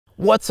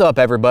What's up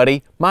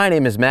everybody? My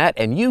name is Matt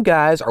and you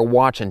guys are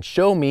watching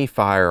Show Me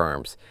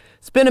Firearms.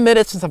 It's been a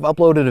minute since I've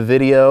uploaded a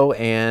video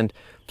and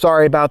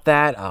sorry about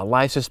that.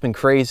 Life's just been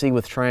crazy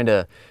with trying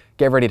to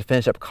get ready to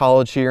finish up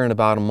college here in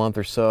about a month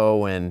or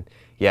so, and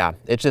yeah,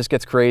 it just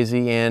gets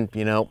crazy and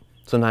you know,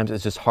 sometimes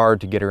it's just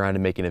hard to get around to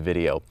making a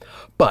video.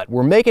 But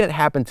we're making it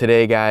happen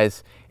today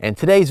guys, and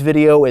today's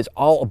video is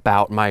all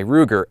about my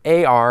Ruger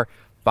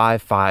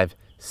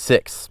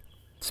AR-556.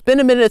 It's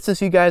been a minute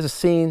since you guys have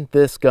seen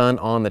this gun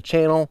on the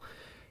channel,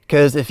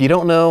 because if you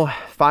don't know,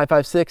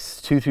 556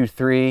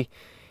 223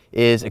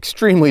 is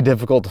extremely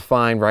difficult to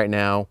find right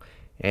now,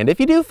 and if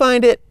you do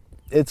find it,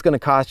 it's going to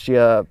cost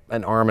you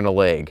an arm and a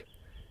leg,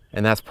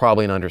 and that's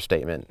probably an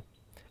understatement.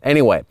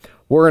 Anyway,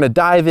 we're going to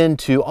dive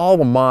into all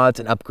the mods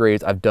and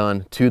upgrades I've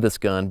done to this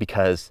gun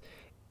because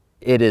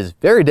it is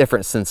very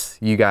different since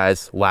you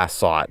guys last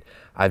saw it.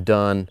 I've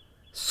done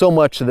so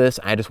much of this.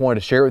 I just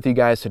wanted to share it with you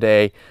guys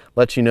today,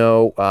 let you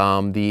know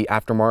the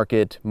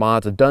aftermarket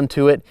mods I've done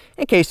to it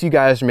in case you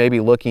guys are maybe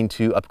looking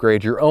to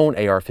upgrade your own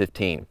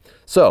AR-15.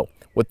 So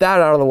with that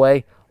out of the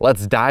way,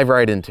 let's dive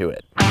right into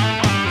it.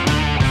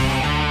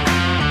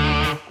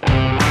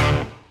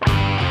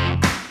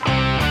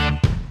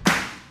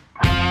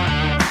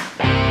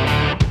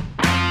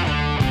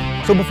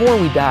 So before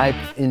we dive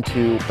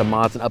into the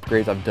mods and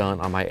upgrades I've done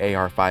on my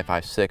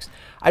AR-556,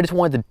 I just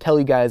wanted to tell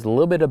you guys a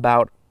little bit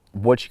about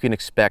what you can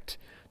expect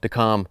to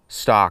come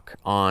stock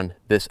on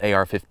this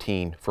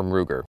AR-15 from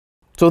Ruger.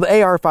 So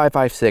the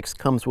AR-556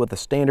 comes with a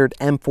standard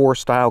M4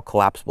 style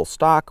collapsible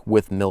stock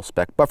with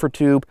mil-spec buffer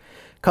tube,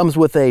 comes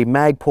with a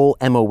Magpul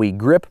MOE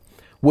grip,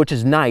 which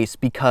is nice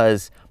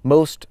because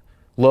most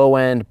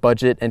low-end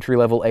budget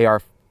entry-level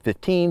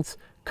AR-15s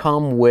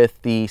come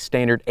with the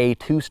standard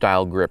A2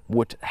 style grip,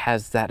 which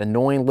has that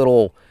annoying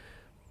little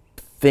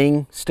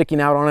thing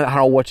sticking out on it. I don't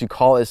know what you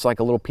call it. It's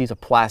like a little piece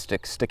of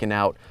plastic sticking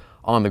out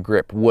on the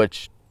grip,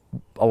 which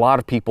a lot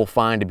of people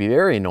find to be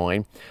very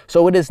annoying.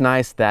 So it is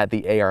nice that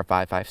the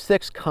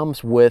AR-556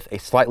 comes with a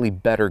slightly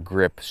better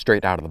grip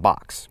straight out of the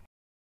box.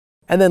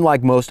 And then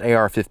like most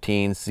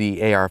AR-15s,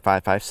 the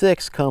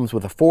AR-556 comes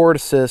with a forward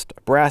assist,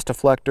 a brass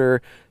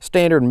deflector,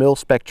 standard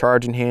mil-spec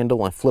charging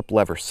handle, and flip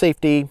lever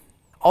safety.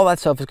 All that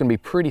stuff is going to be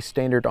pretty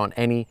standard on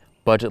any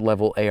budget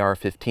level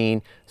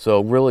AR-15,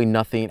 so really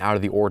nothing out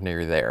of the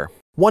ordinary there.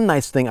 One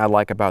nice thing I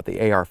like about the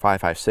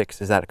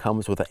AR-556 is that it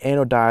comes with an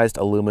anodized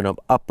aluminum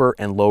upper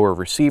and lower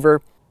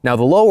receiver. Now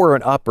the lower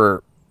and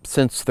upper,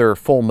 since they're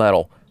full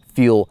metal,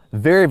 feel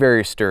very,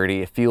 very sturdy.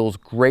 It feels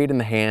great in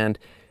the hand.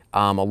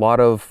 A lot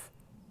of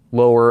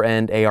lower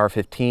end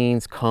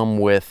AR-15s come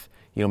with,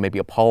 you know, maybe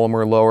a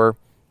polymer lower,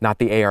 not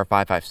the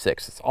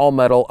AR-556. It's all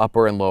metal,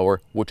 upper and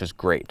lower, which is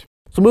great.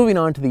 So moving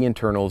on to the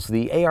internals,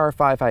 the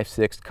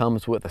AR-556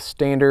 comes with a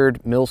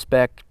standard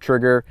mil-spec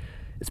trigger.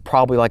 It's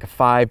probably like a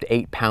 5 to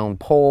 8 pound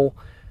pole,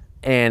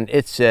 and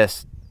it's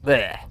just,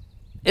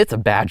 it's a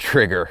bad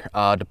trigger,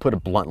 to put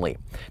it bluntly.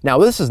 Now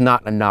this is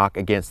not a knock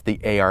against the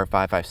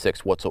AR-556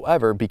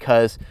 whatsoever,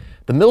 because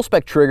the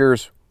mil-spec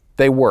triggers,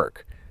 they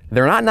work.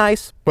 They're not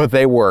nice, but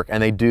they work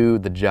and they do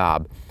the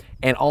job.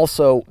 And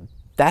also,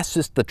 that's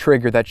just the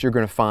trigger that you're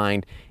gonna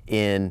find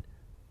in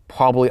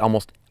probably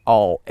almost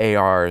all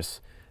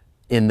ARs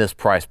in this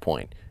price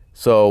point.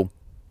 So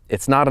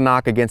it's not a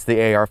knock against the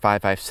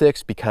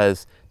AR-556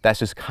 because that's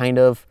just kind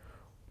of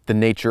the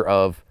nature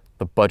of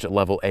the budget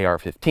level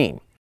AR-15.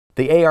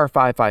 The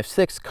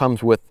AR-556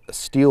 comes with a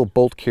steel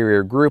bolt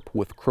carrier group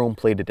with chrome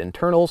plated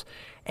internals,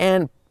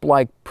 and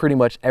like pretty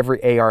much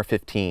every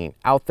AR-15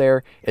 out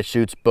there, it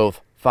shoots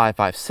both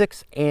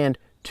 556 and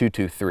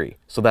 223,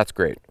 so that's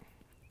great.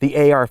 The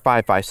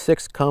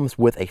AR-556 comes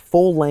with a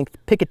full-length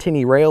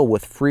Picatinny rail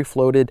with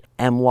free-floated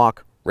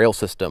M-LOK rail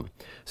system.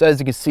 So as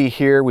you can see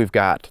here, we've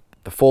got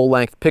the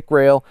full-length pick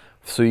rail,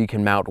 so you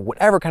can mount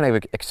whatever kind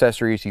of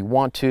accessories you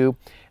want to.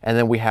 And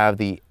then we have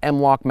the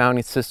M-LOK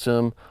mounting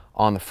system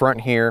on the front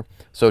here.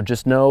 So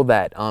just know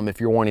that if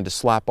you're wanting to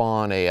slap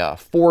on a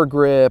Fore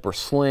Grip or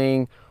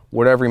sling,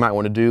 whatever you might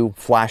want to do,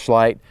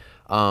 flashlight,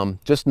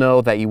 just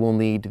know that you will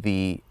need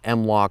the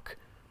M-LOK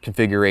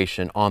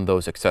configuration on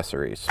those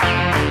accessories.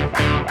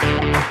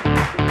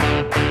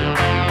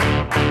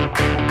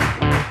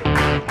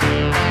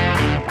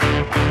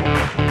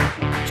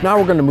 So now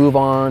we're going to move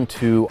on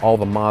to all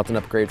the mods and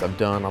upgrades I've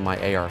done on my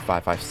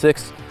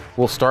AR-556.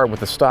 We'll start with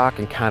the stock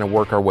and kind of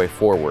work our way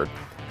forward.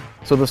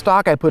 So the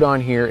stock I put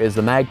on here is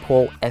the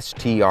Magpul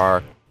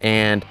STR,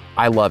 and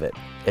I love it.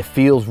 It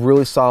feels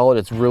really solid,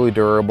 it's really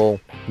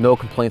durable, no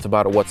complaints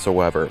about it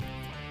whatsoever.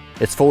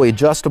 It's fully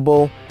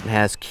adjustable, it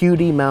has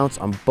QD mounts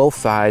on both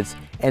sides,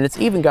 and it's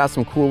even got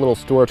some cool little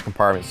storage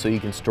compartments so you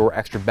can store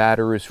extra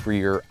batteries for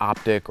your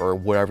optic or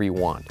whatever you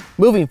want.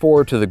 Moving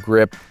forward to the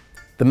grip,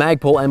 the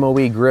Magpul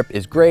MOE grip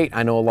is great.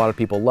 I know a lot of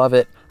people love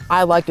it.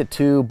 I liked it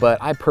too, but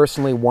I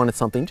personally wanted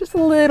something just a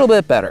little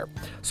bit better.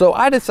 So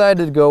I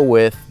decided to go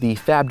with the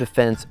Fab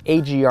Defense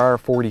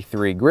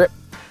AGR-43 grip.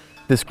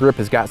 This grip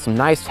has got some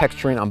nice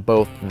texturing on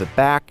both the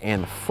back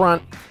and the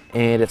front,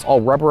 and it's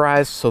all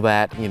rubberized so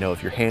that, you know,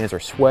 if your hands are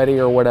sweaty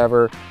or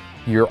whatever,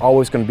 you're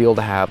always going to be able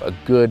to have a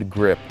good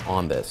grip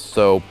on this.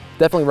 So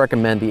definitely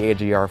recommend the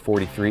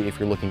AR-43 if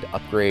you're looking to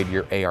upgrade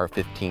your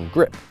AR-15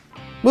 grip.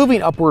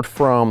 Moving upward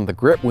from the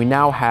grip, we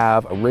now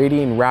have a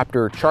Radian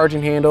Raptor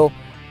charging handle.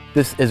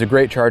 This is a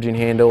great charging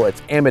handle.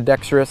 It's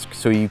ambidextrous,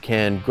 so you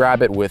can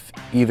grab it with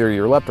either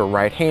your left or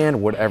right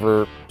hand,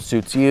 whatever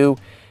suits you.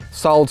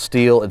 Solid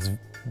steel, it's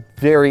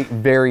very,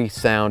 very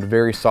sound,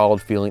 very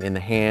solid feeling in the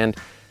hand.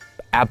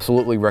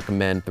 Absolutely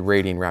recommend the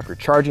Radian Raptor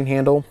charging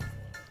handle.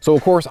 So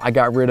of course, I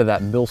got rid of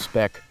that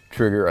mil-spec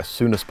trigger as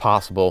soon as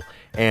possible,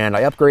 and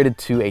I upgraded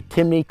to a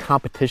Timney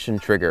competition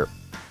trigger.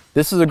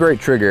 This is a great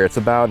trigger. It's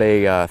about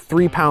a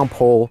 3-pound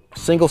pull,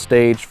 single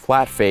stage,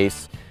 flat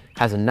face,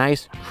 has a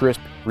nice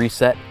crisp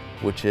reset,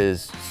 which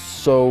is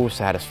so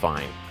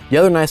satisfying. The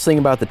other nice thing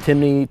about the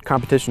Timney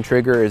competition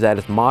trigger is that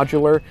it's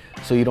modular,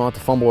 so you don't have to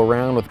fumble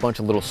around with a bunch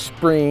of little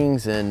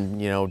springs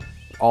and, you know,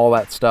 all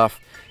that stuff.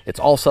 It's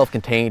all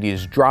self-contained. You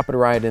just drop it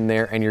right in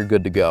there and you're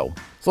good to go.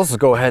 So let's just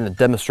go ahead and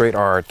demonstrate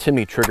our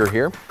Timney trigger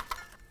here.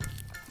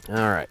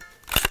 All right,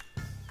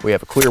 we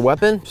have a clear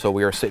weapon, so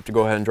we are safe to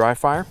go ahead and dry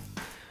fire.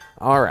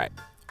 All right,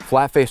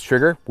 flat face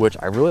trigger, which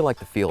I really like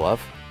the feel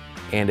of.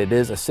 And it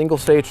is a single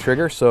stage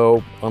trigger,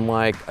 so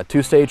unlike a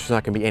 2-stage, there's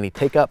not gonna be any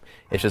take up.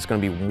 It's just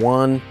gonna be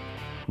one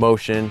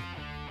motion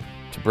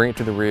to bring it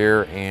to the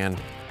rear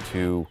and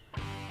to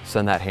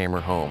send that hammer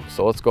home.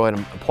 So let's go ahead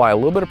and apply a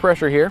little bit of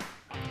pressure here.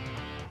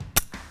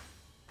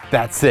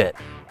 That's it.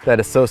 That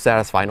is so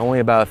satisfying, only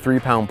about a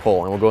 3-pound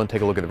pull. And we'll go and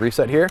take a look at the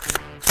reset here.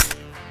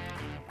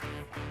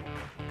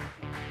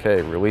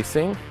 Okay,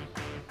 releasing.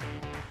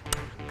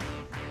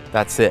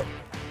 That's it.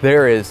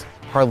 There is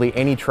hardly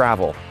any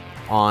travel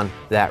on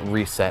that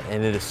reset,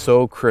 and it is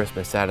so crisp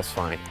and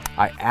satisfying.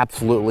 I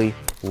absolutely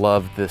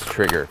love this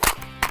trigger.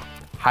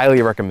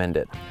 Highly recommend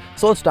it.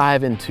 So let's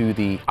dive into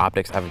the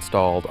optics I've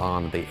installed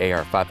on the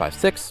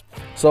AR-556.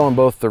 So on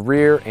both the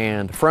rear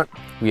and the front,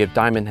 we have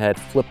diamond head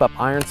flip-up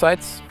iron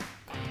sights.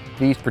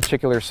 These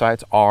particular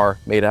sights are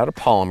made out of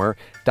polymer.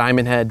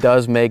 Diamond head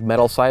does make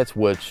metal sights,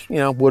 which, you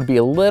know, would be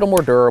a little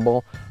more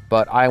durable,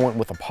 but I went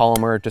with a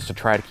polymer just to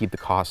try to keep the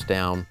cost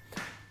down.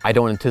 I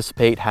don't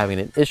anticipate having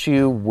an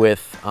issue with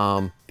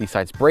these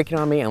sights breaking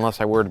on me unless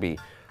I were to be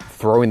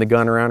throwing the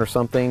gun around or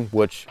something,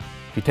 which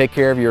if you take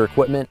care of your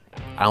equipment,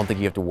 I don't think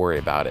you have to worry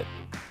about it.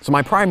 So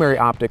my primary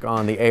optic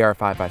on the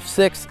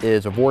AR-556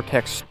 is a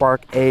Vortex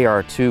Spark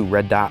AR-2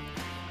 red dot.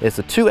 It's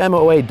a 2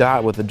 MOA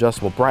dot with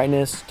adjustable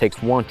brightness,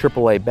 takes 1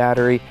 AAA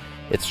battery,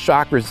 it's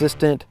shock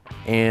resistant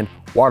and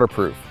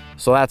waterproof.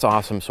 So that's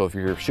awesome. So if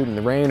you're shooting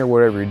in the rain or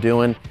whatever you're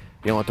doing,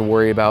 you don't have to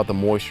worry about the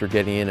moisture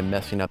getting in and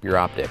messing up your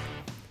optic.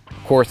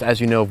 Of course, as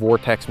you know,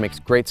 Vortex makes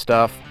great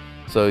stuff,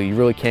 so you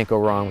really can't go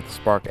wrong with the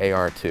Spark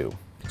AR-2.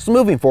 So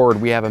moving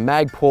forward, we have a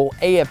Magpul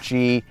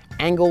AFG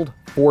angled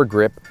Fore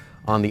Grip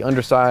on the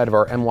underside of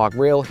our M-LOK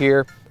rail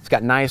here. It's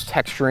got nice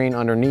texturing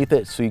underneath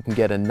it, so you can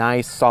get a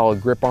nice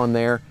solid grip on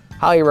there.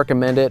 Highly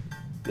recommend it.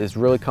 It's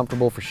really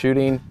comfortable for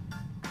shooting.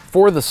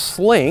 For the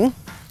sling,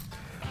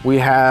 we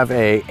have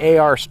a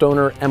AR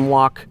Stoner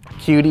M-LOK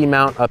QD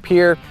mount up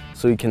here,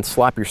 so you can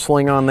slap your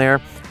sling on there.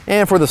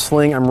 And for the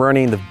sling, I'm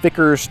running the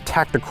Vickers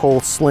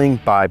Tactical Sling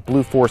by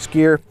Blue Force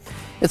Gear.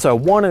 It's a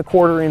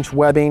 1¼ inch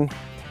webbing,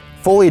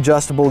 fully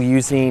adjustable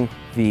using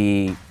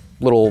the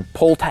little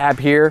pull tab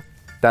here.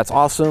 That's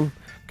awesome,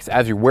 because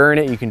as you're wearing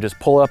it, you can just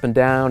pull up and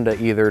down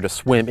to either to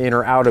swim in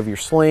or out of your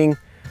sling.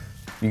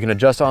 You can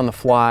adjust on the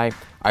fly.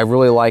 I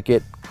really like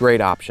it,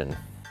 great option.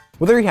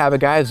 Well, there you have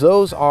it, guys.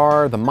 Those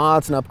are the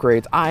mods and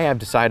upgrades I have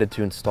decided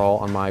to install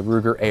on my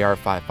Ruger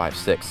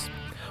AR-556.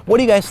 What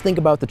do you guys think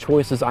about the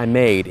choices I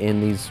made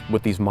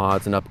with these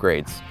mods and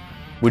upgrades?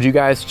 Would you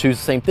guys choose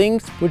the same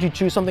things? Would you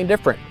choose something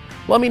different?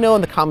 Let me know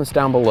in the comments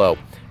down below.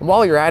 And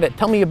while you're at it,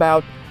 tell me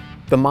about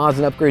the mods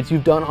and upgrades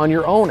you've done on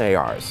your own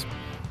ARs.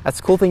 That's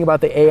the cool thing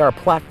about the AR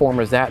platform,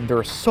 is that there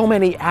are so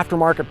many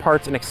aftermarket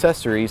parts and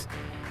accessories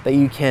that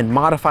you can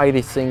modify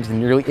these things in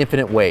nearly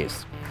infinite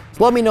ways.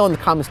 So let me know in the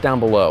comments down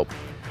below.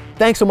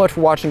 Thanks so much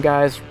for watching,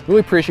 guys.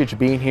 Really appreciate you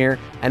being here.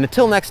 And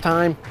until next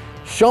time,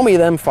 show me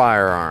them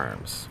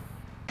firearms.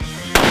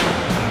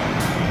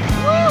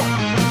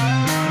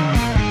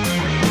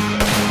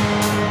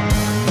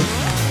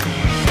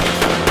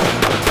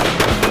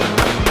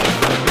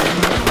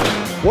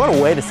 What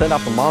a way to send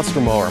off the monster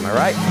mower, am I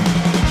right?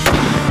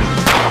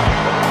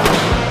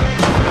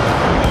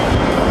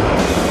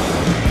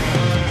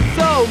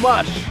 So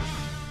much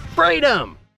freedom!